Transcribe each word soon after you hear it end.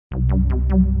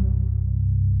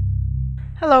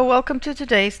Hello, welcome to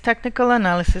today's technical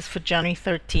analysis for January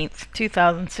 13th,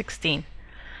 2016.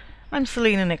 I'm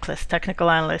Selena Nicholas, technical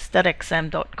analyst at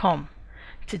xm.com.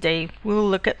 Today we'll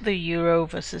look at the euro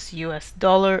versus US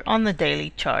dollar on the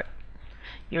daily chart.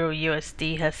 Euro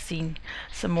USD has seen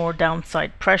some more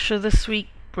downside pressure this week,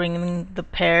 bringing the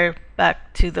pair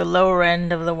back to the lower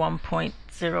end of the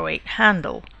 1.08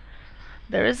 handle.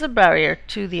 There is a barrier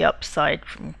to the upside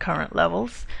from current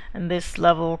levels, and this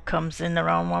level comes in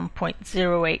around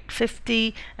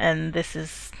 1.0850, and this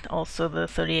is also the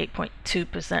 38.2%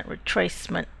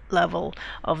 retracement level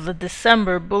of the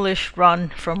December bullish run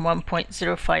from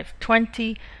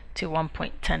 1.0520 to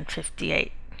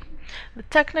 1.1058. The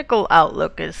technical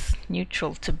outlook is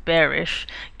neutral to bearish,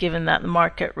 given that the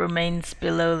market remains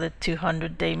below the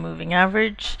 200-day moving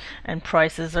average and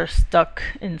prices are stuck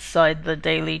inside the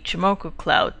daily Ichimoku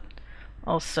cloud.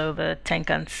 Also, the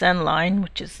Tenkan-sen line,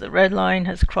 which is the red line,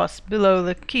 has crossed below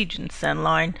the Kijun-sen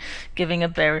line, giving a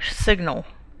bearish signal.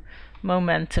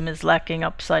 Momentum is lacking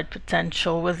upside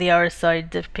potential, with the RSI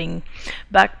dipping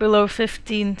back below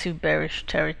 15 to bearish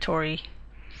territory.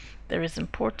 There is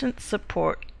important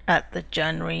support at the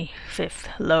January 5th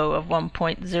low of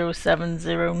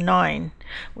 1.0709,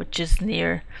 which is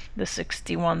near the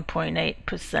 61.8%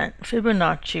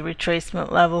 Fiboancci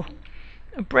retracement level.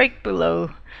 A break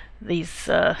below these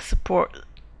support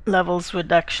levels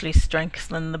would actually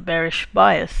strengthen the bearish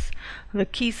bias. The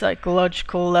key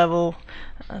psychological level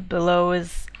below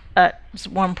is at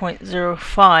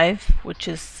 1.05, which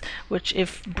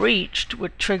if breached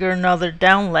would trigger another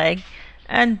down leg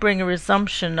and bring a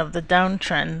resumption of the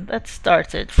downtrend that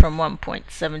started from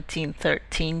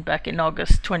 1.1713 back in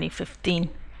August 2015.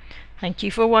 Thank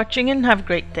you for watching and have a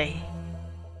great day.